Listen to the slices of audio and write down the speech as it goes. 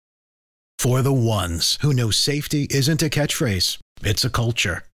For the ones who know safety isn't a catchphrase, it's a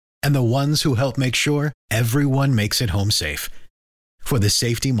culture. And the ones who help make sure everyone makes it home safe. For the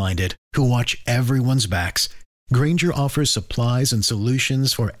safety-minded who watch everyone's backs, Grainger offers supplies and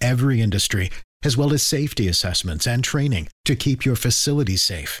solutions for every industry, as well as safety assessments and training to keep your facilities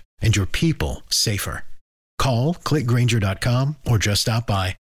safe and your people safer. Call, click Grainger.com, or just stop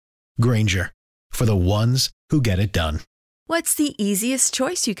by. Grainger, for the ones who get it done. What's the easiest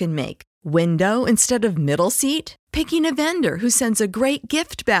choice you can make? Window instead of middle seat? Picking a vendor who sends a great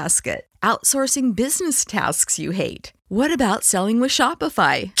gift basket? Outsourcing business tasks you hate? What about selling with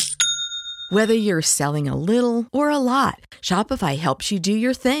Shopify? Whether you're selling a little or a lot, Shopify helps you do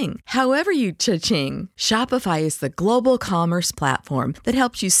your thing, however you cha-ching. Shopify is the global commerce platform that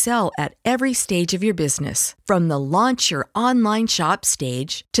helps you sell at every stage of your business. From the launch your online shop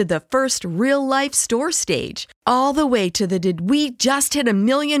stage to the first real-life store stage, all the way to the did we just hit 1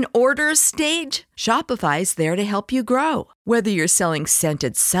 million orders stage. Shopify's there to help you grow. Whether you're selling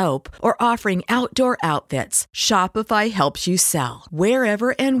scented soap or offering outdoor outfits, Shopify helps you sell.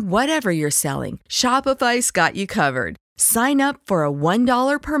 Wherever and whatever you're selling, Shopify's got you covered. Sign up for a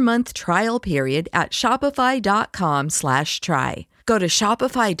 $1 per month trial period at shopify.com/try. Go to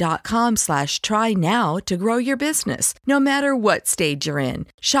shopify.com/try now to grow your business, no matter what stage you're in.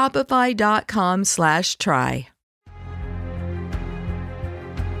 Shopify.com/try.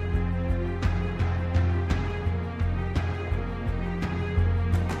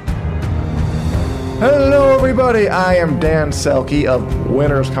 Hello, everybody. I am Dan Selke of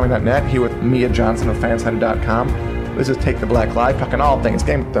winnerscoming.net, here with Mia Johnson of fansided.com. This is Take the Black Live, talking all things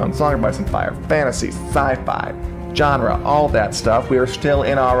Game of Thrones, Song of Ice and Fire, fantasy, sci-fi, genre, all that stuff. We are still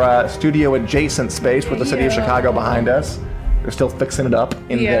in our studio-adjacent space with the city of Chicago behind us. They're still fixing it up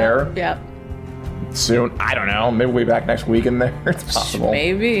in there. Yeah. Soon. I don't know. Maybe we'll be back next week in there. It's possible.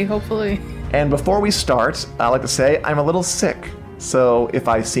 Maybe. Hopefully. And before we start, I'd like to say I'm a little sick. So if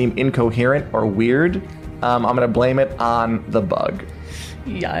I seem incoherent or weird, I'm going to blame it on the bug.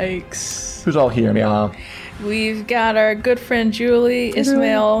 Yikes. Who's all here, Mia? We've got our good friend Julie,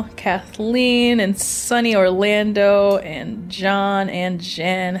 Ismail, Kathleen, and Sunny Orlando, and John and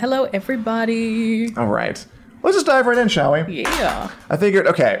Jen. Hello, everybody. All right. Let's just dive right in, shall we? Yeah. I figured,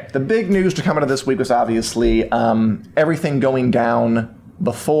 okay, the big news to come out of this week was obviously everything going down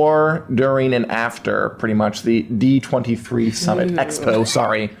before, during, and after, pretty much, the D23 Summit, Expo,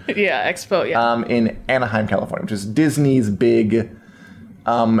 sorry. Yeah, Expo, yeah. In Anaheim, California, which is Disney's big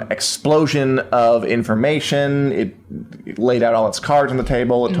explosion of information. It laid out all its cards on the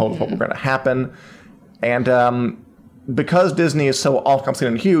table. It told us what was going to happen. And because Disney is so all-encompassing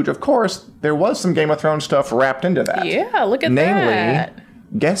and huge, of course, there was some Game of Thrones stuff wrapped into that. Yeah, look at that. Namely,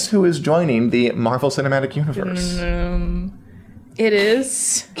 guess who is joining the Marvel Cinematic Universe? It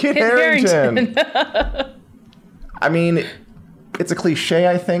is Kit Harington. I mean, it's a cliche,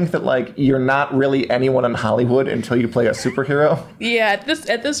 I think, that like you're not really anyone in Hollywood until you play a superhero. Yeah,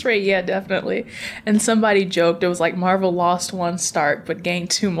 at this rate, yeah, definitely. And somebody joked it was like Marvel lost 1 start but gained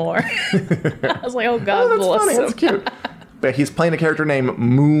 2 more. I was like, oh God, that's bless funny. him. That's cute. But he's playing a character named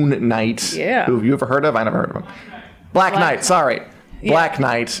Moon Knight. Yeah. Who have you ever heard of? I never heard of him. Black Knight. Sorry, Yeah. Black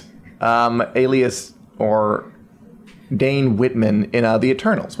Knight, alias or Dane Whitman in The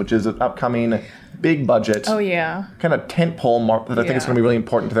Eternals, which is an upcoming big budget, Oh, yeah. kind of tentpole mark that I think is going to be really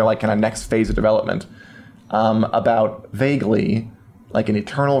important to their like kind of next phase of development. About vaguely like an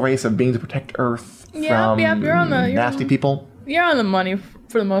eternal race of beings to protect Earth from you're on the nasty people. You're on the money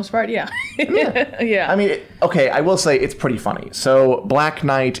for the most part, yeah. Yeah. I mean, okay, I will say it's pretty funny. So Black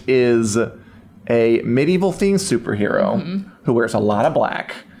Knight is a medieval themed superhero who wears a lot of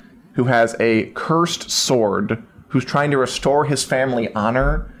black, who has a cursed sword, who's trying to restore his family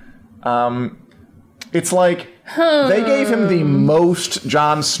honor. It's like they gave him the most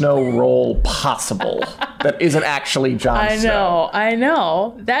Jon Snow role possible that isn't actually Jon Snow. I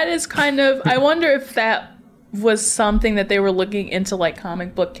know. That is kind of... I wonder if that was something that they were looking into, like,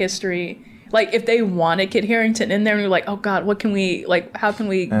 comic book history. Like, if they wanted Kit Harington in there and we were like, oh, God, what can we... Like, how can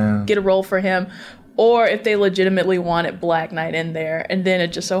we get a role for him? Or if they legitimately wanted Black Knight in there, and then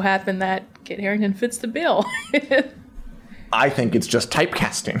it just so happened that Kit Harington fits the bill. I think it's just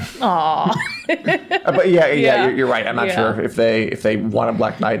typecasting. Aww. But yeah, you're right. I'm not sure if they wanted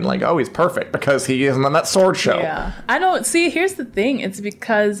Black Knight and like, oh, he's perfect because he isn't on that sword show. Yeah. I don't... See, here's the thing. It's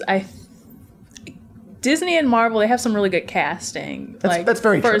because Disney and Marvel, they have some really good casting. That's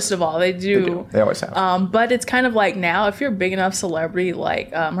very true. First of all, they do. They always have. But it's kind of like now, if you're a big enough celebrity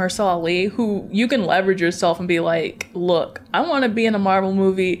like Mahershala Ali, who you can leverage yourself and be like, look, I want to be in a Marvel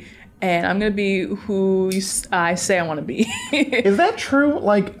movie and I'm gonna be who I say I want to be. Is that true?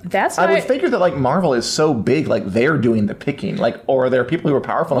 Like, That's I why- would figure that like Marvel is so big, like they're doing the picking, like, or there are people who are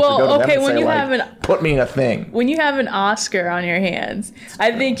powerful enough to go to them and when say, you like, have put me in a thing. when you have an Oscar on your hands,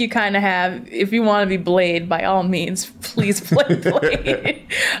 I think you kind of have. If you want to be Blade, by all means, please play Blade.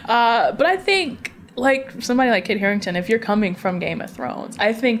 But I think like somebody like Kit Harington, if you're coming from Game of Thrones,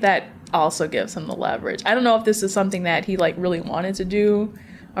 I think that also gives him the leverage. I don't know if this is something that he like really wanted to do.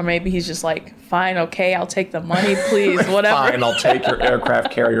 Or maybe he's just like, fine, okay, I'll take the money, please, whatever. Fine, I'll take your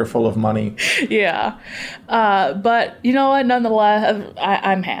aircraft carrier full of money. Yeah. But you know what? Nonetheless,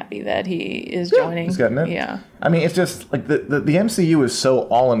 I'm happy that he is joining. He's getting it. Yeah. I mean, it's just like the MCU is so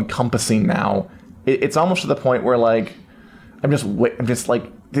all encompassing now. It's almost to the point where like I'm just like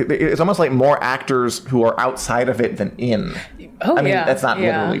it's almost like more actors who are outside of it than in. Oh, I mean, yeah. that's not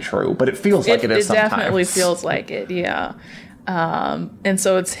literally true, but it feels like it is sometimes. It definitely feels like it, yeah. And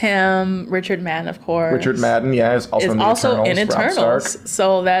so it's him, Richard Madden, of course. Richard Madden, yeah, is also in the Eternals. Rob Stark.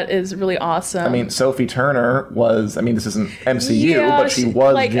 So that is really awesome. I mean, Sophie Turner was, this isn't MCU, but she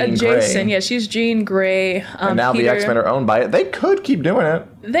was like Jean adjacent. Grey. Yeah, she's Jean Grey. And now the X-Men are owned by it. They could keep doing it.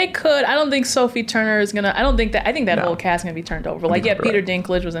 They could. I don't think Sophie Turner is gonna. I think that No. whole cast is gonna be turned over. Like, yeah, Peter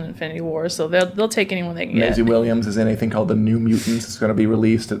Dinklage was in Infinity War, so they'll take anyone they can get. Maisie Williams is in anything called The New Mutants. It's going to be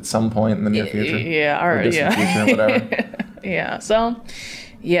released at some point in the near future. Yeah, all or right, distant yeah. future, whatever. Yeah. So,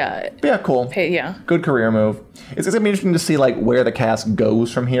 yeah. But yeah, cool. Yeah. Good career move. It's going to be interesting to see like where the cast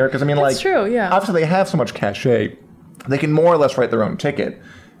goes from here, because That's true. Yeah. obviously they have so much cachet, they can more or less write their own ticket.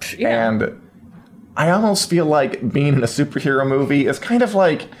 Yeah. And I almost feel like being in a superhero movie is kind of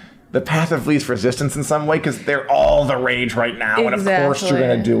like the path of least resistance in some way, because they're all the rage right now, and of course you're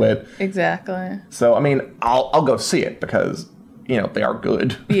going to do it. Exactly. So I'll go see it because they are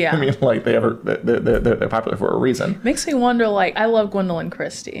good. Yeah. they're popular for a reason. Makes me wonder. Like, I love Gwendolyn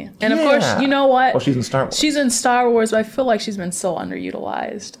Christie, and of course, Yeah. you know what? Well, she's in Star Wars. She's in Star Wars, but I feel like she's been so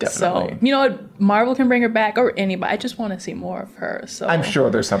underutilized. Definitely. So, you know what? Marvel can bring her back, or anybody. I just want to see more of her. So I'm sure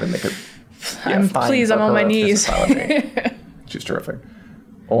there's something they could. please, I'm on my knees. She's terrific.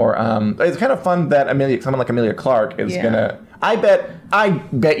 Or it's kind of fun that someone like Emilia Clarke is gonna. I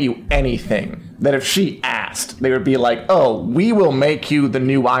bet you anything that if she asked, they would be like, "Oh, we will make you the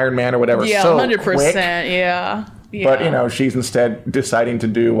new Iron Man or whatever." Yeah, so 100%. quick. Yeah. But she's instead deciding to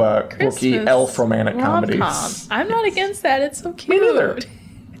do quirky Christmas elf romantic rom-com. comedies. I'm not against that. It's so cute. Me neither.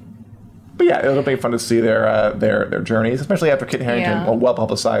 But yeah, it'll be fun to see their journeys, especially after Kit Harington, Yeah. a well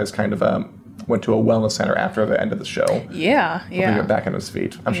publicized kind of went to a wellness center after the end of the show. Yeah. He got back on his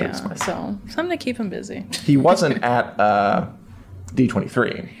feet. I'm sure Yeah. he's fine. So something to keep him busy. He wasn't at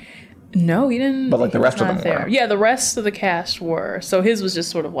D23. No, he didn't. But, like, the he was rest of not them there. were. Yeah, the rest of the cast were. So his was just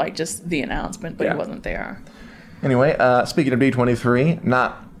sort of like just the announcement, but Yeah. he wasn't there. Anyway, speaking of D23,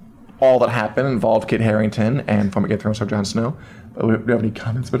 not all that happened involved Kit Harington and former Game of Thrones star Jon Snow. Do you have any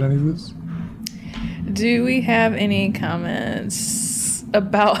comments about any of this? Do we have any comments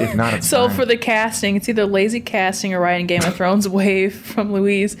about? If not, it's so fine. for the casting, it's either lazy casting or writing Game of Thrones away from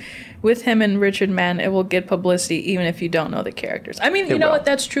Louise. With him and Richard Madden, it will get publicity even if you don't know the characters. I mean, you know will. what?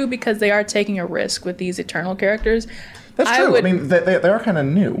 That's true because they are taking a risk with these Eternal characters. That's true. They are kind of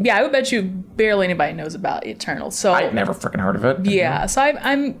new. Yeah, I would bet you barely anybody knows about Eternal. So I'd never freaking heard of it. yeah, so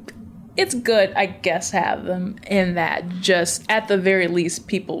I'm. It's good, I guess, have them in that. Just at the very least,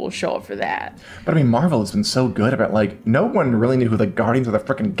 people will show up for that. But Marvel has been so good about no one really knew who the Guardians of the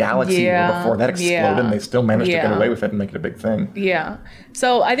freaking Galaxy were before that exploded, and they still managed to get away with it and make it a big thing. Yeah.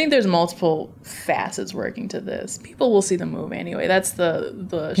 So I think there's multiple facets working to this. People will see the movie anyway. That's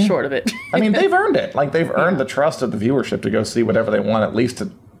the short of it. They've earned it. They've earned the trust of the viewership to go see whatever they want, at least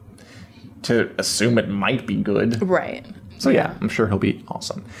to assume it might be good. Right. So yeah, I'm sure he'll be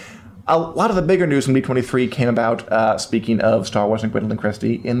awesome. A lot of the bigger news from D23 came about, speaking of Star Wars and Gwendolyn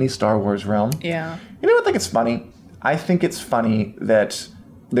Christie, in the Star Wars realm. Yeah. You know what I think it's funny? I think it's funny that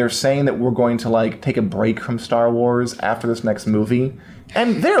they're saying that we're going to, take a break from Star Wars after this next movie.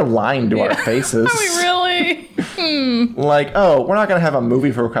 And they're lying to our faces. Are we really? Oh, we're not going to have a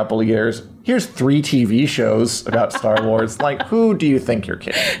movie for a couple of years. Here's 3 TV shows about Star Wars. Who do you think you're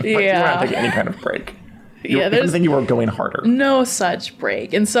kidding? You're not taking any kind of break. I think you were going harder. No such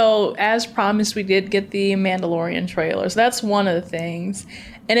break. And so, as promised, we did get the Mandalorian trailer. So that's one of the things.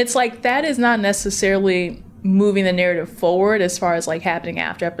 And it's that is not necessarily moving the narrative forward as far as happening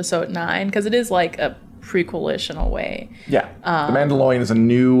after episode 9, because it is a prequel-ish in a way. Yeah. The Mandalorian is a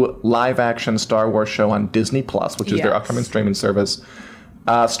new live-action Star Wars show on Disney+, which is their upcoming streaming service.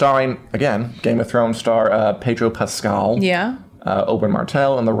 Starring, again, Game of Thrones star Pedro Pascal. Yeah. Oberyn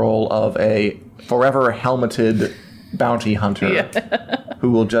Martell in the role of a forever helmeted bounty hunter.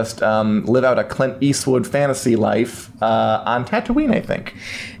 who will just live out a Clint Eastwood fantasy life on Tatooine, I think.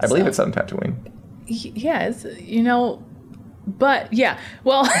 I believe it's on Tatooine. Yeah, it's, but yeah,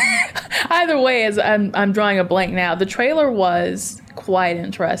 well, either way, as I'm drawing a blank now, the trailer was quite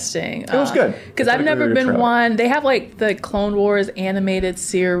interesting. It was good. Because I've never been one. They have like the Clone Wars animated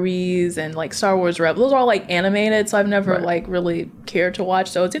series and like Star Wars Rebels. Those are all like animated, so I've never like really cared to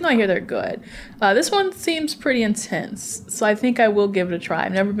watch those, even though I hear they're good. This one seems pretty intense, so I think I will give it a try.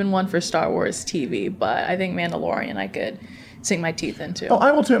 I've never been one for Star Wars TV, but I think Mandalorian I could sink my teeth into. Oh,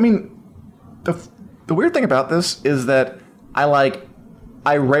 I will too. I mean, the weird thing about this is that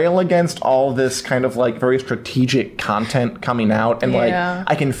I rail against all this kind of like very strategic content coming out, and like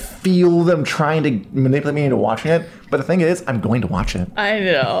I can feel them trying to manipulate me into watching it. But the thing is, I'm going to watch it. I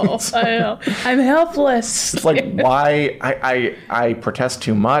know. I know. I'm helpless. It's like why I protest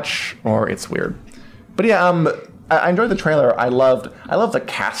too much, or it's weird. But yeah, I enjoyed the trailer. I love the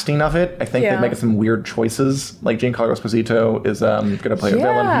casting of it. I think they make some weird choices. Like Giancarlo Esposito is going to play a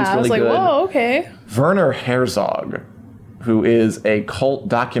villain. He's really I was like, good. whoa, okay. Werner Herzog, who is a cult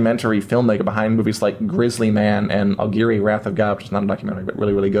documentary filmmaker behind movies like Grizzly Man and Algiri, Wrath of God, which is not a documentary, but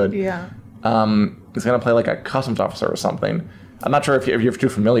really, really good. Yeah. He's going to play like a customs officer or something. I'm not sure if you're too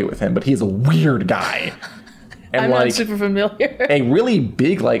familiar with him, but he's a weird guy. And I'm not super familiar. A really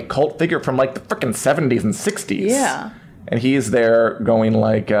big like cult figure from like the frickin' 70s and 60s. Yeah. And he's there going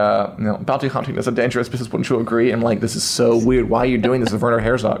like, bounty hunting is a dangerous business, wouldn't you agree? And like, this is so weird. Why are you doing this with Werner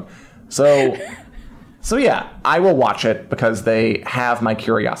Herzog? So yeah, I will watch it because they have my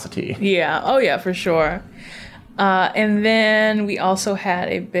curiosity. Yeah. Oh yeah, for sure. And then we also had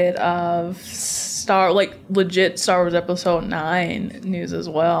a bit of legit Star Wars Episode 9 news as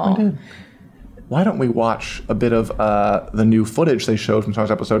well. I did. Why don't we watch a bit of the new footage they showed from Star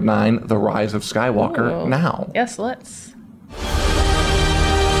Wars Episode 9, The Rise of Skywalker, now? Yes, let's.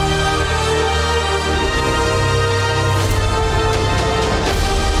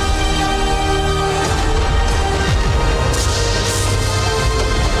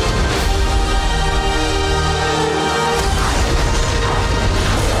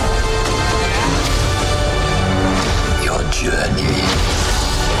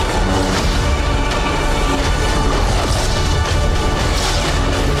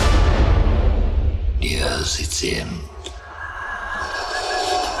 Its end.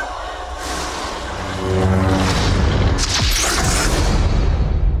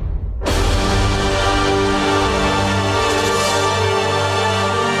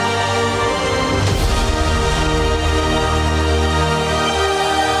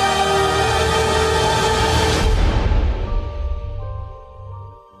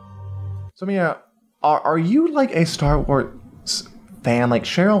 So Mia, are you like a Star Wars fan? Like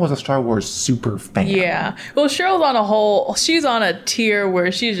Cheryl was a Star Wars super fan. Yeah. Well, Cheryl's she's on a tier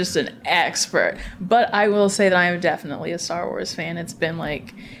where she's just an expert. But I will say that I am definitely a Star Wars fan. It's been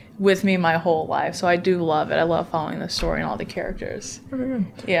like with me my whole life. So I do love it. I love following the story and all the characters.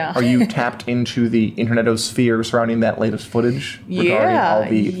 Yeah. Are you tapped into the internetosphere surrounding that latest footage regarding all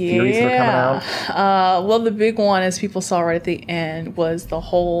the theories that are coming out? Well, the big one, as people saw right at the end, was the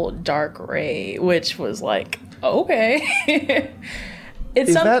whole Dark Rey, which was like, okay.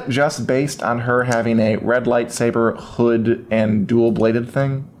 Is that just based on her having a red lightsaber, hood, and dual-bladed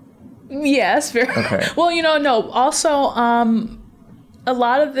thing? Yes. Okay. Well, no. Also, a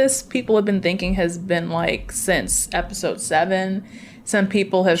lot of this people have been thinking has been like since Episode 7. Some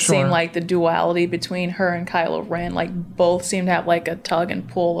people have seen like the duality between her and Kylo Ren. Like both seem to have like a tug and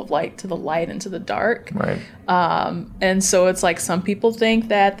pull of like to the light and to the dark. Right. And so it's like some people think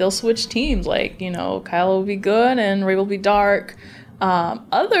that they'll switch teams. Like, Kylo will be good and Rey will be dark.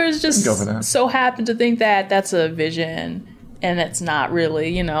 Others just so happen to think that that's a vision and it's not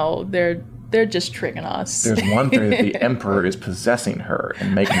really, they're just tricking us. There's one theory that the Emperor is possessing her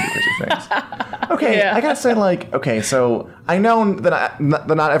and making her do crazy things. Okay, yeah. I gotta say, so I know that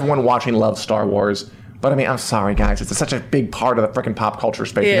not everyone watching loves Star Wars, but I mean, I'm sorry, guys. It's such a big part of the freaking pop culture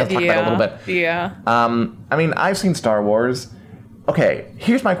space. We have to talk about it a little bit. Yeah. I mean, I've seen Star Wars. Okay,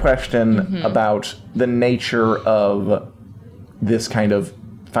 here's my question about the nature of this kind of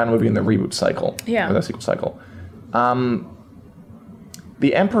final movie in the reboot cycle. Yeah. Or the sequel cycle.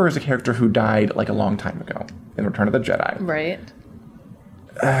 The Emperor is a character who died like a long time ago in Return of the Jedi. Right.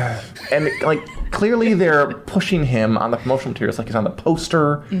 And like clearly they're pushing him on the promotional materials. Like he's on the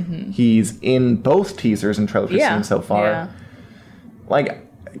poster. He's in both teasers and trailers we've seen so far. Yeah. Like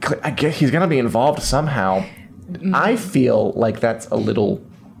I guess he's gonna be involved somehow. I feel like that's a little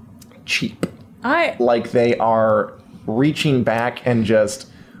cheap. Like they are reaching back and just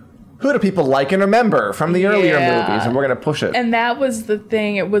who do people like and remember from the earlier movies, and we're going to push it. And that was the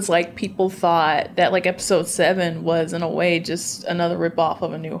thing. It was like people thought that like episode 7 was in a way just another ripoff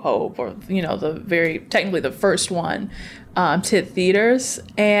of A New Hope, or technically the first one to hit theaters.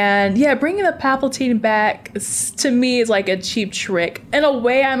 And yeah, bringing the Palpatine back to me is like a cheap trick. In a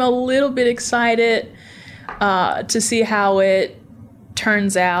way, I'm a little bit excited to see how it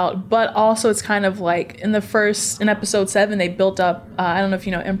turns out, but also it's kind of like in episode 7 they built up I don't know if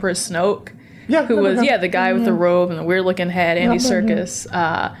you know Emperor Snoke, who was the guy with the robe and the weird looking head, Andy Serkis,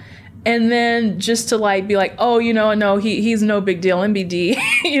 and then just to like be like, oh, no, he's no big deal, MBD.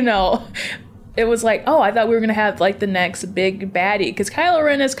 It was like, oh, I thought we were gonna have like the next big baddie, because Kylo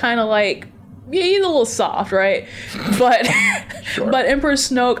Ren is kind of like, he's a little soft, right? But sure. But Emperor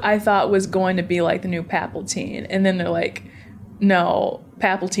Snoke I thought was going to be like the new Palpatine, and then they're like, no,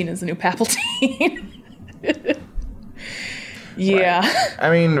 Palpatine is the new Palpatine. Yeah. Right.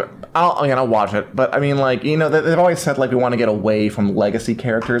 I mean, I'll watch it, but I mean, like, they've always said like we want to get away from legacy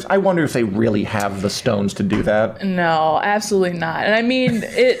characters. I wonder if they really have the stones to do that. No, absolutely not. And I mean,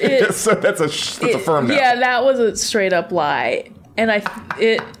 so that's a firm no. Yeah, that was a straight up lie. And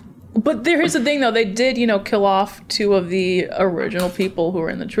but here's the thing though, they did, kill off 2 of the original people who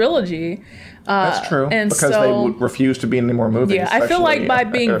were in the trilogy. That's true, and because they would refuse to be in any more movies. Yeah, I feel like by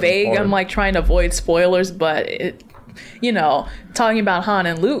being vague, I'm like trying to avoid spoilers, but talking about Han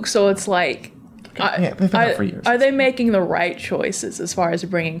and Luke, so it's like, they've been out for years. Are they making the right choices as far as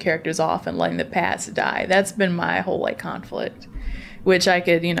bringing characters off and letting the past die? That's been my whole like conflict, which I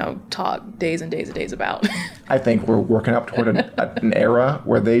could talk days and days and days about. I think we're working up toward an era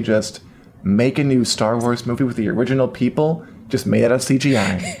where they just make a new Star Wars movie with the original people, just made out of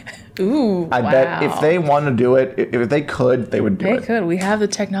CGI. Ooh, I bet if they want to do it, if they could, they would do it. They could. We have the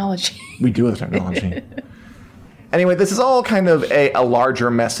technology. We do have the technology. Anyway, this is all kind of a larger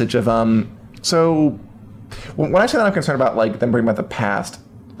message of So when I say that I'm concerned about like them bringing back the past,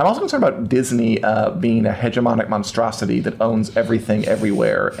 I'm also concerned about Disney being a hegemonic monstrosity that owns everything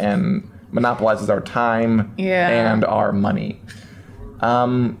everywhere and monopolizes our time and our money.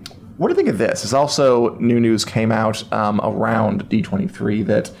 What do you think of this? There's also new news came out around D23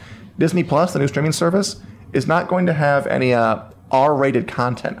 that Disney Plus, the new streaming service, is not going to have any R-rated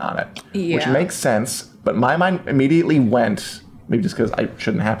content on it, which makes sense. But my mind immediately went, maybe just because I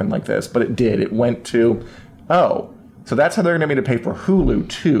shouldn't happen like this, but it did. It went to, so that's how they're going to need to pay for Hulu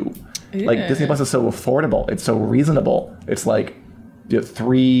too. Yeah. Like Disney Plus is so affordable. It's so reasonable. It's like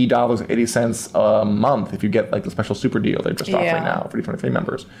 $3.80 a month if you get like the special super deal they're just offering now for D23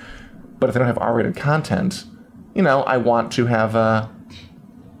 members. But if they don't have R-rated content, I want to have a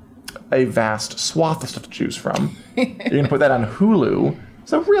vast swath of stuff to choose from. You're going to put that on Hulu.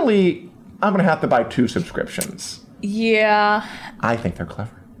 So really, I'm going to have to buy 2 subscriptions. Yeah. I think they're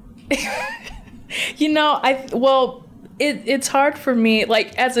clever. It's hard for me,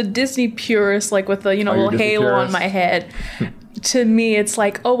 like as a Disney purist, like with the little halo on my head. To me, it's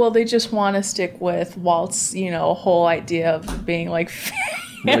like, oh well, they just want to stick with Walt's whole idea of being like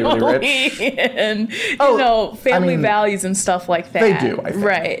family really and family values and stuff like that. They do, I think.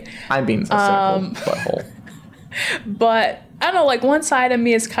 Right. I'm being so cynical, butthole. But I don't know, like one side of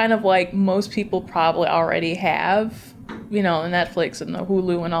me is kind of like most people probably already have, Netflix and the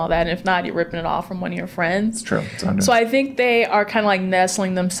Hulu and all that. And if not, you're ripping it off from one of your friends. It's true. So I think they are kind of like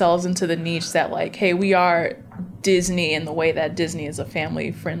nestling themselves into the niche that like, hey, we are Disney in the way that Disney is a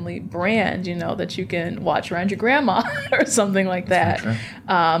family-friendly brand, that you can watch around your grandma or something like that.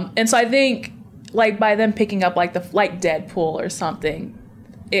 And so I think like by them picking up like Deadpool or something,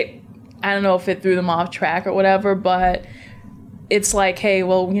 I don't know if it threw them off track or whatever, but it's like, hey,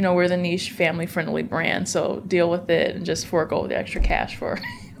 well, we're the niche family-friendly brand, so deal with it and just forego the extra cash for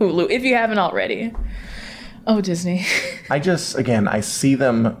Hulu if you haven't already. Oh, Disney. I see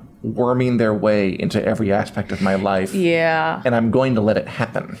them worming their way into every aspect of my life. Yeah. And I'm going to let it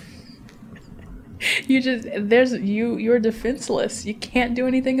happen. You're defenseless. You can't do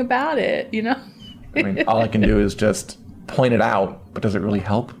anything about it, I mean, all I can do is just point it out, but does it really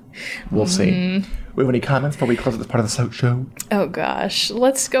help? We'll see. We have any comments before we close this part of the show? Oh gosh,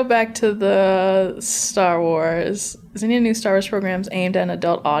 let's go back to the Star Wars. Is any new Star Wars programs aimed at an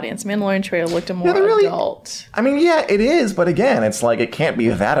adult audience? Mandalorian trailer looked more adult. I mean, yeah, it is, but again, it's like it can't be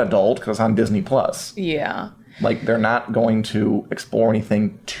that adult because it's on Disney Plus. Yeah. Like they're not going to explore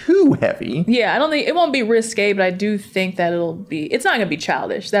anything too heavy. Yeah, I don't think it won't be risque, but I do think that it's not going to be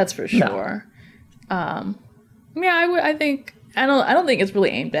childish. That's for sure. No. I don't think it's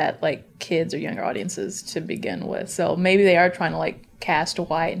really aimed at like kids or younger audiences to begin with. So maybe they are trying to like cast a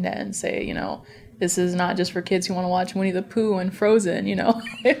wide net and say, This is not just for kids who want to watch Winnie the Pooh and Frozen,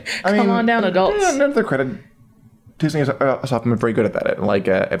 Come on down, adults. Yeah, none of their credit. Disney has often been very good at that,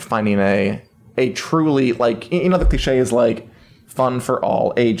 at finding a truly, the cliche is fun for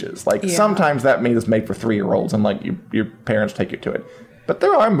all ages. Sometimes that means it's made for 3-year-olds and your parents take you to it. But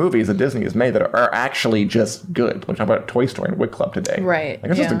there are movies that Disney has made that are actually just good. We're talking about Toy Story and Wick Club today. Right.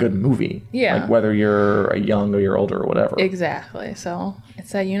 It's just a good movie. Yeah. Whether you're a young or you're older or whatever. Exactly. So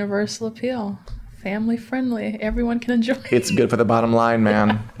it's that universal appeal. Family friendly. Everyone can enjoy it. It's good for the bottom line,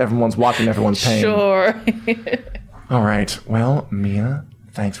 man. Everyone's watching, everyone's paying. Sure. All right. Well, Mia,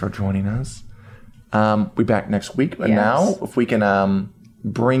 thanks for joining us. We'll be back next week. But now, if we can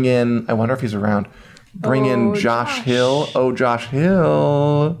bring in, I wonder if he's around, bring in Josh Hill. Oh, Josh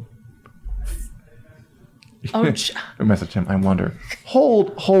Hill. Oh, I messaged him. I wonder.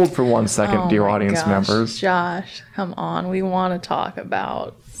 Hold for 1 second, dear audience members. Josh, come on. We want to talk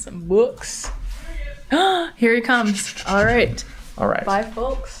about some books. Here he comes. All right. Bye,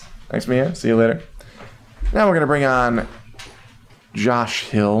 folks. Thanks, Mia. See you later. Now we're going to bring on Josh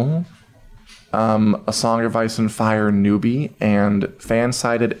Hill, a Song of Ice and Fire newbie and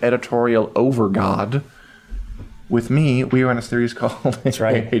fan-sided editorial overgod. With me, we are in a series called... That's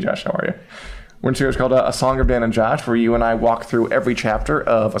right. Hey, Josh, how are you? We're in a series called A Song of Dan and Josh, where you and I walk through every chapter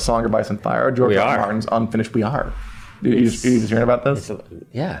of A Song of Ice and Fire, George R. R. Martin's unfinished We Are. You just hearing about this?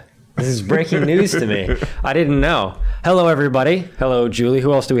 Yeah. This is breaking news to me. I didn't know. Hello, everybody. Hello, Julie.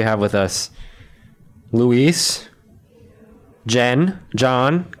 Who else do we have with us? Luis, Jen,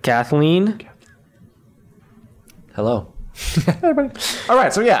 John, Kathleen. Hello. All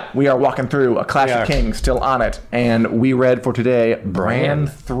right, so we are walking through A Clash of Kings, still on it, and we read for today Bran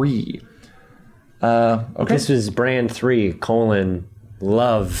 3. Okay. This was Bran 3,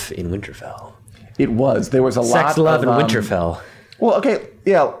 Love in Winterfell. It was. There was a lot Sex, love, of... in Winterfell. Well, okay,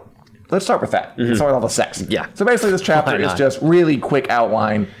 yeah, let's start with that. Let's start with all the sex. Yeah. So basically this chapter is just really quick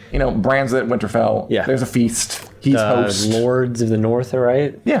outline. Bran's at Winterfell. Yeah. There's a feast. He's host. Lords of the North,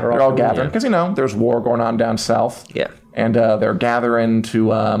 right? Yeah, they're all gathering. Because, there's war going on down south. Yeah. And they're gathering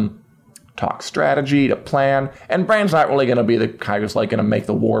to talk strategy, to plan. And Bran's not really going to be the guy who's going to make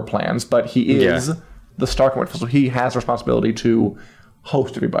the war plans, but he is the Stark in Winterfell. So he has responsibility to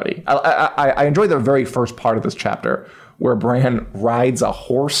host everybody. I enjoy the very first part of this chapter where Bran rides a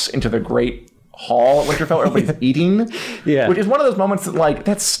horse into the great hall at Winterfell. Everybody's eating. Yeah. Which is one of those moments that,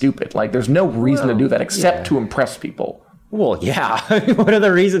 that's stupid. There's no reason to do that except to impress people. Well, yeah. What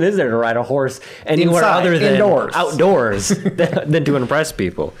other reason is there to ride a horse anywhere other than outdoors than to impress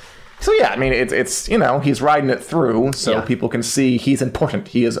people? So, it's he's riding it through so people can see he's important.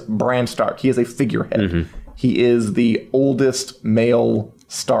 He is Bran Stark. He is a figurehead. Mm-hmm. He is the oldest male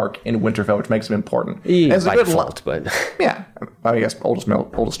Stark in Winterfell, which makes him important. By default, but... Yeah, I guess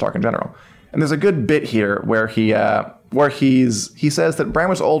oldest Stark in general. And there's a good bit here where he says that Bran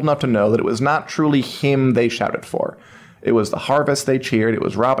was old enough to know that it was not truly him they shouted for. It was the harvest they cheered. It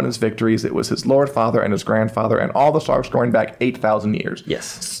was Robin's victories. It was his Lord Father and his grandfather and all the Starks going back 8,000 years.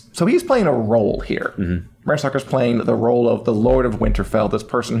 Yes. So he's playing a role here. Mm-hmm. Bran Stark is playing the role of the Lord of Winterfell, this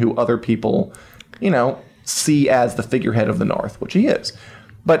person who other people, see as the figurehead of the North, which he is.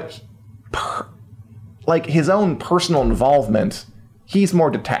 But his own personal involvement, he's more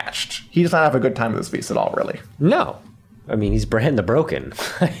detached. He does not have a good time at this feast at all, really. No. I mean, he's Bran the Broken.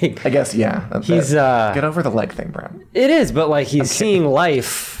 I guess, yeah. He's get over the leg thing, Bran. It is, but he's seeing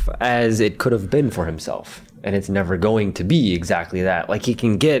life as it could have been for himself, and it's never going to be exactly that. He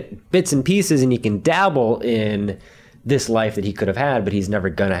can get bits and pieces, and he can dabble in this life that he could have had, but he's never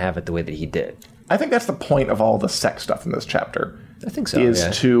gonna have it the way that he did. I think that's the point of all the sex stuff in this chapter. I think so. Is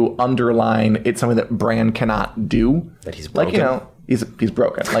to underline it's something that Bran cannot do. That he's broken. He's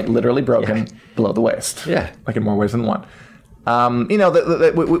broken, literally broken below the waist. Yeah. In more ways than one. We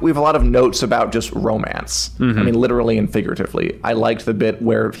have a lot of notes about just romance. Mm-hmm. I mean, literally and figuratively. I liked the bit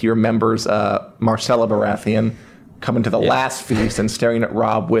where he remembers Marcella Baratheon coming to the last feast and staring at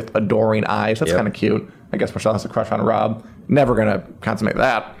Robb with adoring eyes. That's kind of cute. I guess Marcella has a crush on Robb. Never going to consummate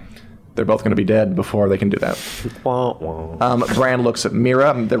that. They're both going to be dead before they can do that. Bran looks at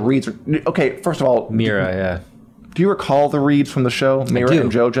Mira. The reeds are... Okay, first of all... Mira, Do you recall the reeds from the show? Mira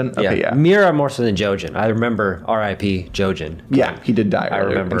and Jojen? Okay, yeah. Mira more so than Jojen. I remember R.I.P. Jojen. Yeah, he did die earlier.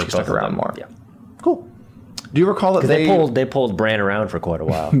 I remember and she stuck around more. Yeah. Cool. Do you recall that they pulled Bran around for quite a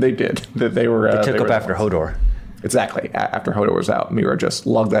while. They did. They took up after Hodor. Exactly. After Hodor was out, Mira just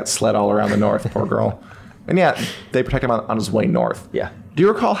lugged that sled all around the north, poor girl. And they protect him on his way north. Yeah. Do you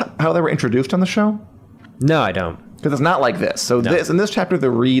recall how they were introduced on the show? No, I don't. Because it's not like this. So in this chapter,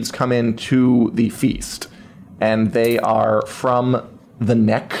 the reeds come into the feast. And they are from the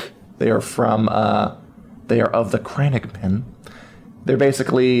neck They are from, they are of the Crannogmen. They're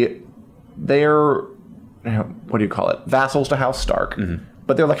basically, what do you call it? Vassals to House Stark. Mm-hmm.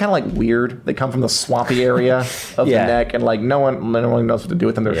 But they're kind of like weird. They come from the swampy area of the neck, and like no one knows what to do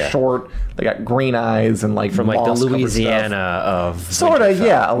with them. They're short. They got green eyes and like from like the Louisiana of sort of,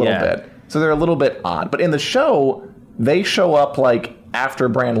 a little bit. So they're a little bit odd. But in the show, they show up like after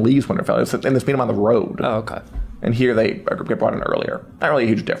Bran leaves Winterfell. It's in this meet them on the road. Oh, okay. And here they get brought in earlier. Not really a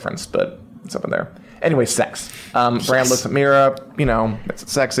huge difference, but it's up in there. Anyway, sex. Bran looks at Mira.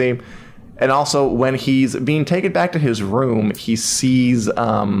 It's sexy. And also, when he's being taken back to his room, he sees,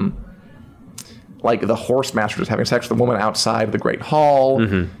 like, the horse master just having sex with the woman outside the Great Hall.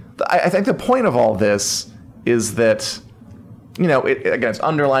 Mm-hmm. I think the point of all this is that, again, it's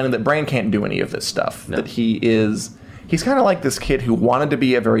underlining that Bran can't do any of this stuff. No. That he's kind of like this kid who wanted to be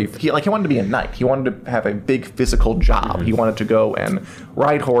he wanted to be a knight. He wanted to have a big physical job. Mm-hmm. He wanted to go and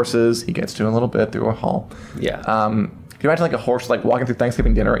ride horses. He gets to a little bit through a hall. Yeah. Can you imagine like a horse like walking through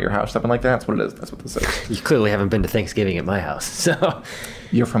Thanksgiving dinner at your house, something like that? That's what it is. That's what this is. You clearly haven't been to Thanksgiving at my house, so.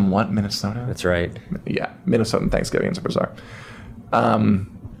 You're from what, Minnesota? That's right. Yeah, Minnesota and Thanksgiving is bizarre.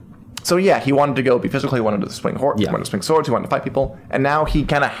 So yeah, he wanted to go be physical. He wanted to swing he wanted to swing swords. He wanted to fight people, and now he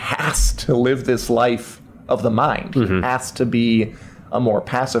kind of has to live this life of the mind. Mm-hmm. He has to be a more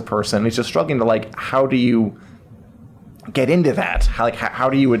passive person. He's just struggling to like, how do you get into that? How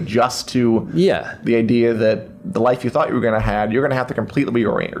do you adjust to the idea that the life you thought you were going to have, you're going to have to completely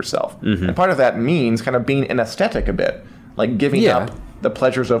reorient yourself. Mm-hmm. And part of that means kind of being an aesthetic a bit, like giving up the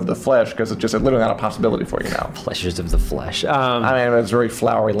pleasures of the flesh, because it's just literally not a possibility for you now. Pleasures of the flesh. I mean, it's very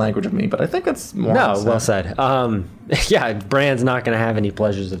flowery language of me, but I think it's more. No, well said. Bran's not going to have any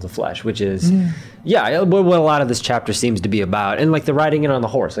pleasures of the flesh, which is, what a lot of this chapter seems to be about. And like the riding in on the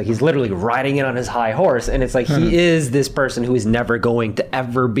horse, like he's literally riding in on his high horse, and it's like he is this person who is never going to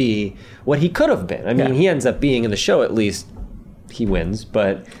ever be what he could have been. I mean, he ends up being in the show at least. He wins,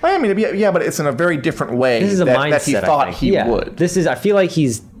 but I mean, but it's in a very different way. This is a mindset that he thought he would. I feel like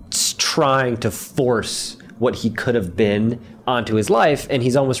he's trying to force what he could have been onto his life, and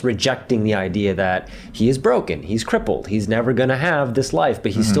he's almost rejecting the idea that he is broken, he's crippled, he's never going to have this life,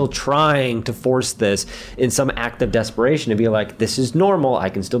 but he's still trying to force this in some act of desperation to be like, this is normal, I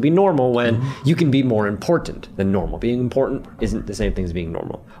can still be normal when you can be more important than normal. Being important isn't the same thing as being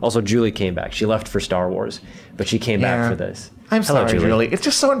normal. Also, Julie came back. She left for Star Wars, but she came back for this. I'm sorry, Julie. It's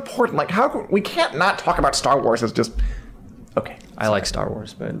just so important. Like, we can't not talk about Star Wars as just... Okay. I like Star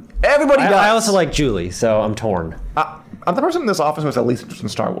Wars, but... Everybody does. I also like Julie, so I'm torn. I'm the person in this office who is at least interested in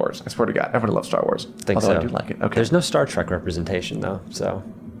Star Wars. I swear to God. Everybody loves Star Wars. Although I do like it. Okay. There's no Star Trek representation, though, so...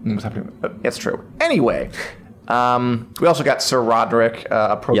 What's happening? It's true. Anyway, we also got Sir Roderick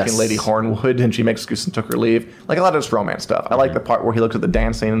approaching Lady Hornwood, and she makes excuse and took her leave. Like, a lot of this romance stuff. I like the part where he looks at the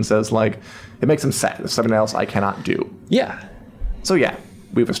dancing and says, like, it makes him sad. There's something else I cannot do. Yeah. So yeah,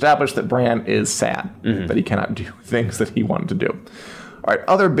 we've established that Bran is sad, that he cannot do things that he wanted to do. All right,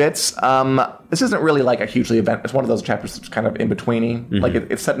 other bits. This isn't really like a hugely event. It's one of those chapters that's kind of in betweeny. Like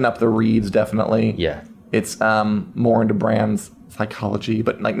it's setting up the Reeds definitely. Yeah. It's more into Bran's psychology,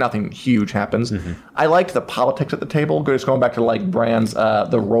 but like nothing huge happens. I liked the politics at the table. Just going back to like Bran's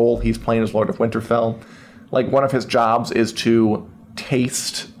the role he's playing as Lord of Winterfell. Like one of his jobs is to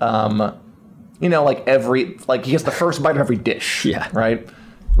taste. Like he gets the first bite of every dish. Yeah. Right?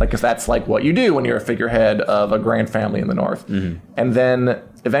 Like, because that's like what you do when you're a figurehead of a grand family in the North. And then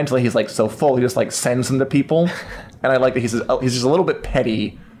eventually he's like so full, he just like sends them to people. And I like that he's just a little bit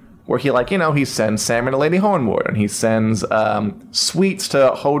petty, where he sends salmon to Lady Hornwood, and he sends sweets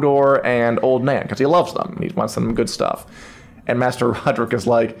to Hodor and Old Nan, because he loves them. He wants them good stuff. And Master Roderick is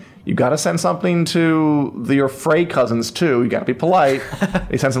like, you gotta send something to your Frey cousins too. You gotta be polite.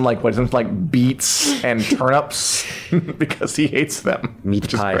 He sends them like beets and turnips because he hates them.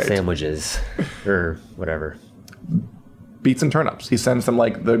 Meat pie sandwiches or whatever. Beets and turnips. He sends them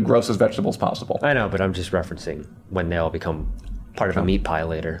like the grossest vegetables possible. I know, but I'm just referencing when they all become part of a meat pie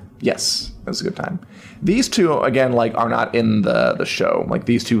later. Yes, that's a good time. These two again are not in the show. Like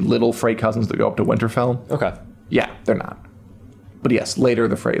these two little Frey cousins that go up to Winterfell. Okay. Yeah, they're not. But yes, later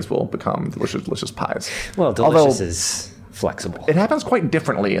the phrase will become delicious pies. Well, delicious is flexible. It happens quite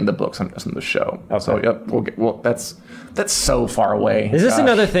differently in the books than in the show. Okay. So yep, that's so far away. Is this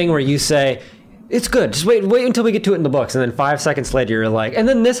another thing where you say, it's good, just wait until we get to it in the books, and then 5 seconds later you're like, and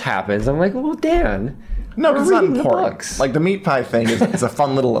then this happens. I'm like, well, Dan. No, it's not important. Like the meat pie thing is a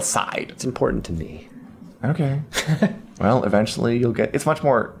fun little aside. It's important to me. Okay. Well, eventually you'll get. It's much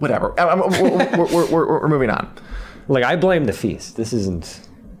more. Whatever. We're moving on. Like, I blame the feast. This isn't...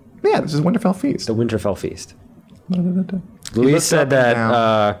 Yeah, this is Winterfell Feast. The Winterfell Feast. Louise said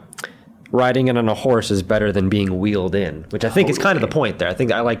that riding in on a horse is better than being wheeled in, which I think is kind of the point there. I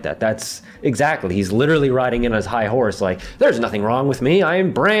think I like that. That's exactly. He's literally riding in on his high horse like, there's nothing wrong with me. I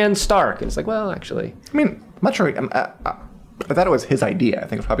am Bran Stark. And it's like, well, actually. I mean, I'm not sure. I thought it was his idea. I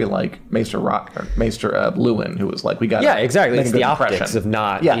think it's probably like Maester Lewin, who was like, we got Yeah, exactly. make It's a good the optics impression. of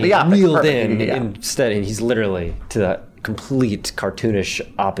not Yeah, being the optics, wheeled perfect. in Yeah. instead. And he's literally to the complete cartoonish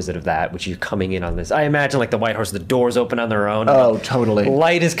opposite of that, which you're coming in on this. I imagine like the White Horse, the doors open on their own. Oh, totally.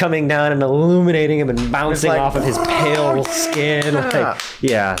 Light is coming down and illuminating him and bouncing like, off of his pale skin. yeah. Like,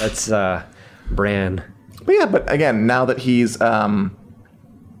 yeah, that's Bran. But again, now that he's a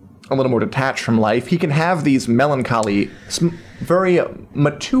little more detached from life, he can have these melancholy, very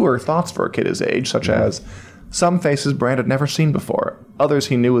mature thoughts for a kid his age, such as some faces Bran had never seen before, others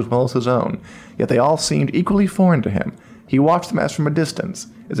he knew as well as his own, yet they all seemed equally foreign to him. He watched them as from a distance,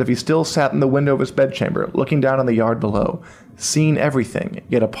 as if he still sat in the window of his bedchamber, looking down on the yard below, seeing everything,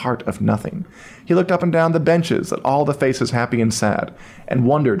 yet a part of nothing. He looked up and down the benches at all the faces happy and sad, and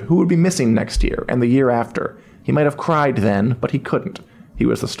wondered who would be missing next year and the year after. He might have cried then, but he couldn't. He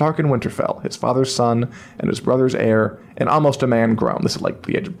was the Stark in Winterfell, his father's son, and his brother's heir, and almost a man grown. This is like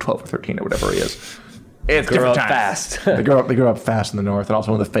the age of 12 or 13 or whatever he is. It's Grow different up times. fast. They grow up fast in the north, and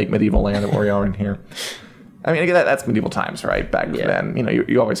also in the fake medieval land that we are in here. I mean, again, that's medieval times, right? Back then, you know,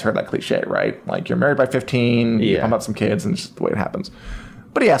 you always heard that cliche, right? Like, you're married by 15, you pump out some kids, and it's just the way it happens.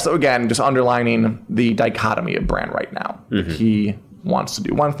 But yeah, so again, just underlining the dichotomy of Bran right now. He wants to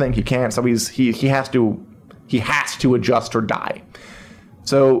do one thing, he can't, so he has to adjust or die.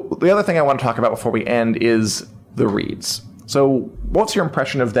 So the other thing I want to talk about before we end is the Reeds. So what's your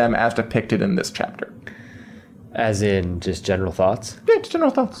impression of them as depicted in this chapter? As in just general thoughts? Yeah, just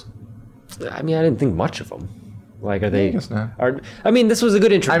general thoughts. I mean, I didn't think much of them. Like, are they? I guess not. I mean, this was a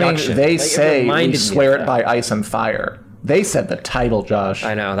good I introduction. mean, they Like, it say we reminded me swear of it that. by ice and fire. They said the title, Josh.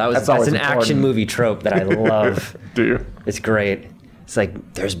 I know that's always an important. action movie trope that I love. Do you? It's great. It's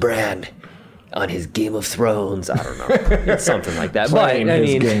like there's Bran on his Game of Thrones. I don't know. It's something like that. But Playing I his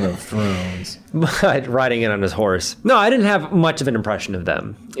mean, Game of Thrones. but riding in on his horse. No, I didn't have much of an impression of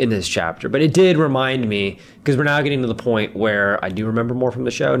them in this chapter, but it did remind me, because we're now getting to the point where I do remember more from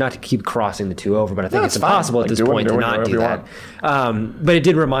the show. Not to keep crossing the two over, but I think No, it's it's fine. impossible at Like, this do it- point do to it not wherever do you that. But it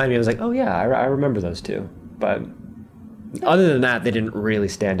did remind me. I was like, oh yeah, I remember those two. But other than that, they didn't really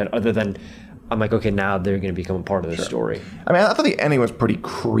stand out. Other than I'm like, okay, now they're going to become a part of the story. I mean, I thought the ending was pretty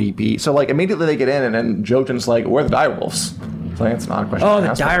creepy. So, like, immediately they get in, and then Jotun's like, where are the direwolves? So that's not a question. Oh, I the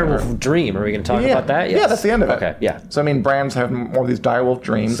asked before. direwolf dream. Are we going to talk about that? Yeah, that's the end of it. Okay, yeah. So, I mean, Bran's having more of these direwolf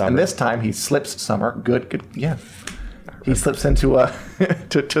dreams, Summer. and this time he slips Summer. Good, yeah. He slips into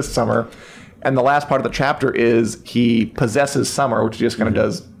to Summer, and the last part of the chapter is he possesses Summer, which he just kind of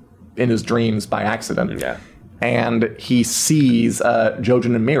does in his dreams by accident. Yeah. And he sees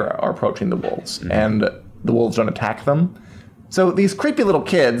Jojen and Mira are approaching the wolves, and the wolves don't attack them. So these creepy little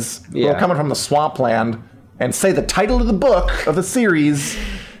kids who are Yeah. coming from the swampland and say the title of the book of the series.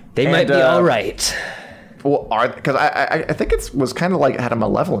 They might be all right. Well, because I think it was kind of like had a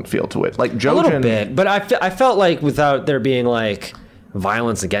malevolent feel to it, like Jojen. A little bit, but I felt like without there being like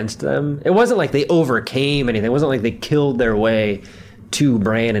violence against them, it wasn't like they overcame anything. It wasn't like they killed their way to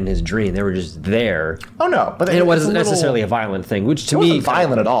Bran and his dream. They were just there. Oh no, but And it wasn't it's a little- necessarily a violent thing, which to It me wasn't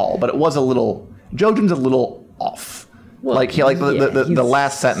violent at all, but it was a little. Jojen's a little off. Like he the he's-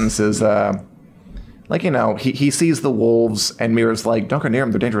 last sentence is like, you know, he sees the wolves and Mira's like, don't go near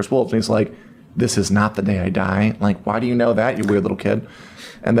them, they're dangerous wolves, and he's like, this is not the day I die. Like, why do you know that, you weird little kid?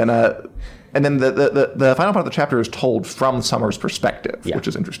 And then the final part of the chapter is told from Summer's perspective, Yeah. which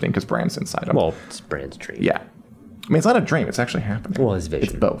is interesting because Bran's inside him. well, it's Bran's dream. Yeah. I mean, it's not a dream. It's actually happening. Well, it's vision.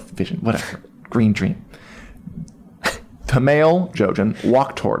 It's both. Vision. Whatever. Green dream. The male, Jojen,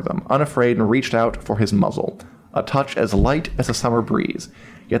 walked toward them, unafraid, and reached out for his muzzle, a touch as light as a summer breeze.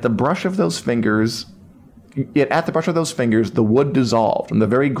 Yet at the brush of those fingers, the wood dissolved, and the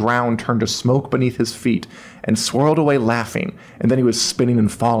very ground turned to smoke beneath his feet, and swirled away laughing, and then he was spinning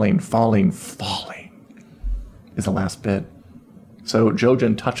and falling, is the last bit. So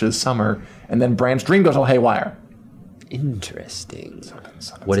Jojen touches Summer, and then Bran's dream goes all haywire. Interesting.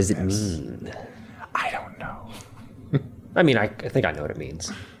 What does it mean? I don't know. I mean, I think I know what it means.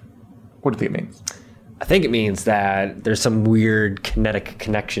 What do you think it means? I think it means that there's some weird kinetic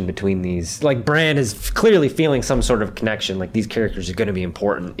connection between these. Like, Bran is clearly feeling some sort of connection. Like, these characters are going to be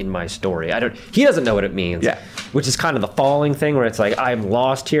important in my story. He doesn't know what it means. Yeah. Which is kind of the falling thing where it's like, I'm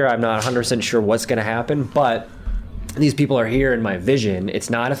lost here. I'm not 100% sure what's going to happen. But these people are here in my vision. It's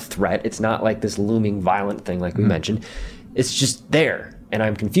not a threat. It's not like this looming violent thing like we mentioned. It's just there. And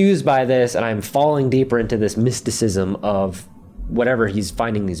I'm confused by this. And I'm falling deeper into this mysticism of whatever he's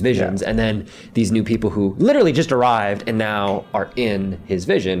finding these visions, and then these new people who literally just arrived and now are in his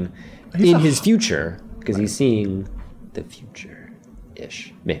vision, in his future, because he's seeing the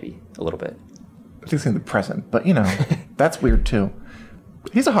future-ish, maybe a little bit. I think he's in the present, but that's weird too.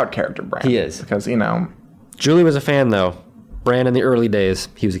 He's a hard character, Bran. He is. Because, Julie was a fan, though. Bran in the early days.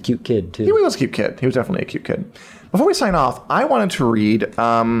 He was a cute kid, too. he was a cute kid. He was definitely a cute kid. Before we sign off, I wanted to read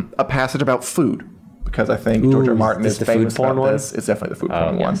a passage about food, because I think George R. Martin is the food famous porn about one? this. It's definitely the food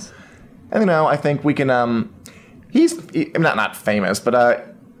porn yes. one. And, I think we can... he's not famous,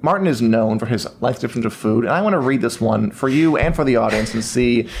 but Martin is known for his life descriptions of food, and I want to read this one for you and for the audience and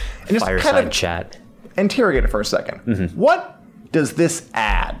see... And just Fireside chat. Interrogate it for a second. Mm-hmm. What does this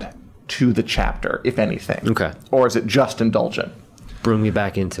add to the chapter, if anything? Okay. Or is it just indulgent? Bring me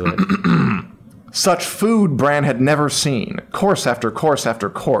back into it. Such food Bran had never seen, course after course after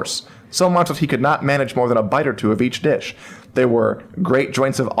course, so much that he could not manage more than a bite or two of each dish. There were great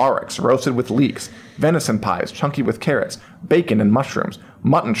joints of oryx, roasted with leeks, venison pies, chunky with carrots, bacon and mushrooms,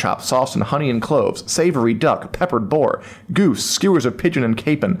 mutton chops sauced in honey and cloves, savory duck, peppered boar, goose, skewers of pigeon and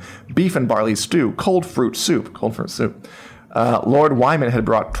capon, beef and barley stew, cold fruit soup. Lord Wyman had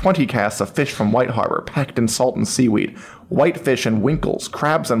brought 20 casks of fish from White Harbor, packed in salt and seaweed, whitefish and winkles,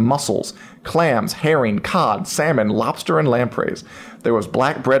 crabs and mussels, clams, herring, cod, salmon, lobster, and lampreys. There was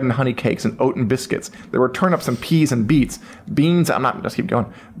black bread and honey cakes and oat and biscuits. There were turnips and peas and beets, beans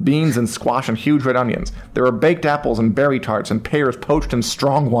and squash and huge red onions. There were baked apples and berry tarts and pears poached in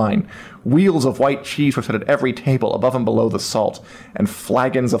strong wine. Wheels of white cheese were set at every table, above and below the salt, and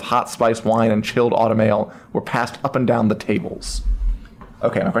flagons of hot spiced wine and chilled autumn ale were passed up and down the tables.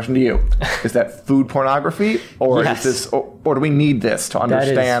 Okay, my question to you: is that food pornography, or Yes. is this, or do we need this to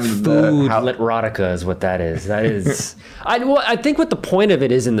understand That is food how? erotica is what that is. That is... I think what the point of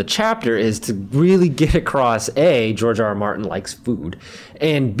it is in the chapter is to really get across, A, George R. R. Martin likes food,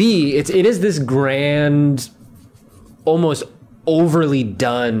 and B, it is this grand, almost overly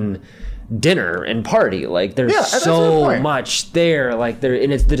done dinner and party. Like there's that's a good so point. much there. Like there,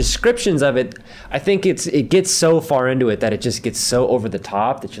 and it's the descriptions of it. I think it gets so far into it that it just gets so over the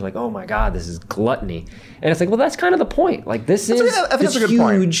top that you're like, oh my god, this is gluttony. And it's like, well, that's kind of the point. Like this is I think this that's a good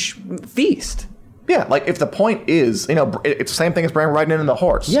point. huge feast. Yeah, like if the point is, it's the same thing as Bran riding in the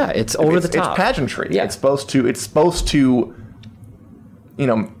horse. Yeah, it's over the top. It's pageantry. Yeah. It's supposed to,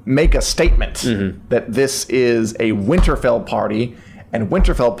 make a statement Mm-hmm. that this is a Winterfell party, and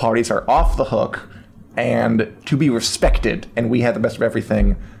Winterfell parties are off the hook and to be respected, and we have the best of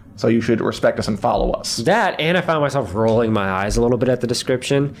everything, so you should respect us and follow us. That, and I found myself rolling my eyes a little bit at the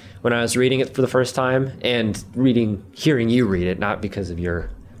description when I was reading it for the first time, and hearing you read it, not because of your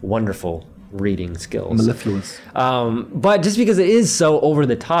wonderful reading skills. Mellifluous. But just because it is so over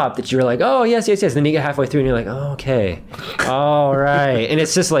the top that you're like, oh, yes. Then you get halfway through and you're like, oh, okay. All right. And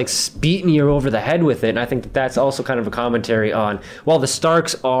it's just like beating you over the head with it. And I think that that's also kind of a commentary on, while the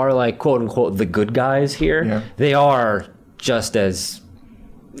Starks are like, quote unquote, the good guys here, they are just as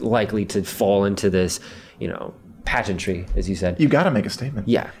likely to fall into this, pageantry, as you said. You got to make a statement.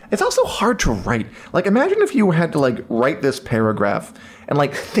 Yeah. It's also hard to write. Like, imagine if you had to, write this paragraph and,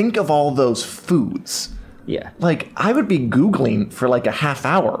 think of all those foods. Yeah. Like, I would be Googling for, a half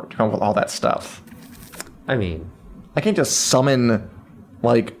hour to come up with all that stuff. I mean... I can't just summon,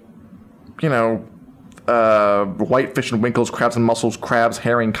 whitefish and winkles, crabs and mussels, crabs,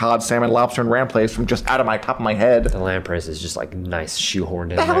 herring, cod, salmon, lobster, and lampreys from just out of my top of my head. The lampreys is just, nice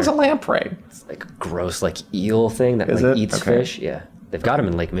shoehorned in The hell is a there. lamprey? It's like a gross, eel thing that, Is it? eats Okay. fish. Yeah. They've got them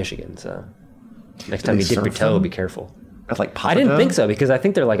in Lake Michigan, so... Next time they you dip your surf toe, them? be careful. That's I didn't think so, because I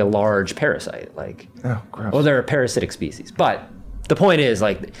think they're a large parasite. Oh, gross. Well, they're a parasitic species. But the point is,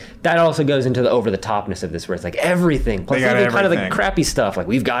 that also goes into the over-the-topness of this, where it's everything, plus They got even kind of the everything. crappy stuff.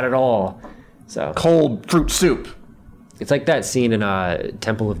 We've got it all. So Cold fruit soup. it's like that scene in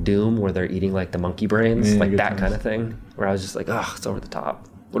Temple of Doom where they're eating, the monkey brains, Yeah, good that times. kind of thing, where I was just like, oh, it's over the top.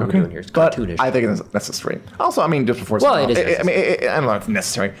 What are we doing here? It's But cartoonish. I think it's necessary. Also, just before it's Well, it is I don't know if it's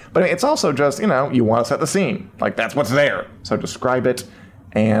necessary, but it's also just, you want to set the scene. That's what's there. So describe it,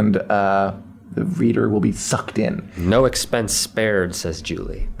 and the reader will be sucked in. No expense spared, says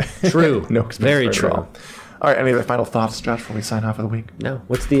Julie. True. No expense Very spared at true. all. All right, any other final thoughts, Josh, before we sign off for the week? No.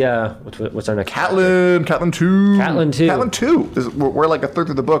 What's the what's our next chapter? Catelyn 2. Catelyn 2. Catelyn 2. We're a third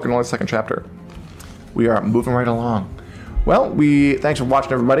through the book and only the second chapter. We are moving right along. Well, thanks for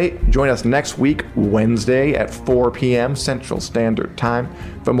watching, everybody. Join us next week, Wednesday at 4 p.m. Central Standard Time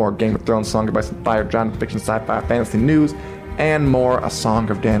for more Game of Thrones, Song of Ice and Fire, John Fiction, Sci-Fi, Fantasy News, and more A Song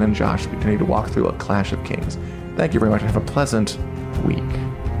of Dan and Josh. We continue to walk through A Clash of Kings. Thank you very much and have a pleasant week.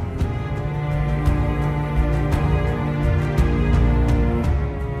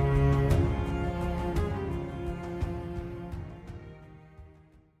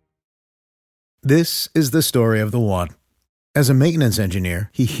 This is the story of the one. As a maintenance engineer,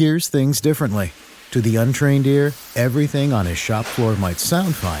 he hears things differently. To the untrained ear, everything on his shop floor might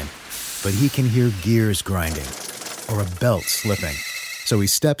sound fine, but he can hear gears grinding or a belt slipping. So he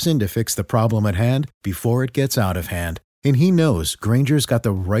steps in to fix the problem at hand before it gets out of hand. And he knows Grainger's got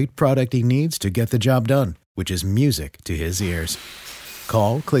the right product he needs to get the job done, which is music to his ears.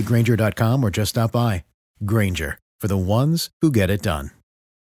 Call, click Grainger.com, or just stop by. Grainger, for the ones who get it done.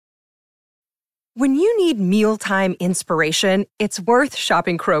 When you need mealtime inspiration, it's worth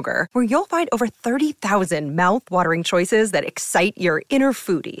shopping Kroger, where you'll find over 30,000 mouth-watering choices that excite your inner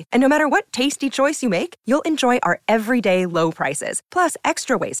foodie. And no matter what tasty choice you make, you'll enjoy our everyday low prices, plus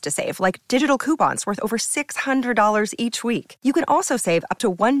extra ways to save, like digital coupons worth over $600 each week. You can also save up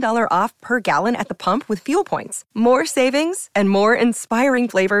to $1 off per gallon at the pump with fuel points. More savings and more inspiring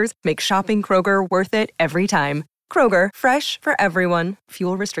flavors make shopping Kroger worth it every time. Kroger, fresh for everyone.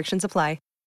 Fuel restrictions apply.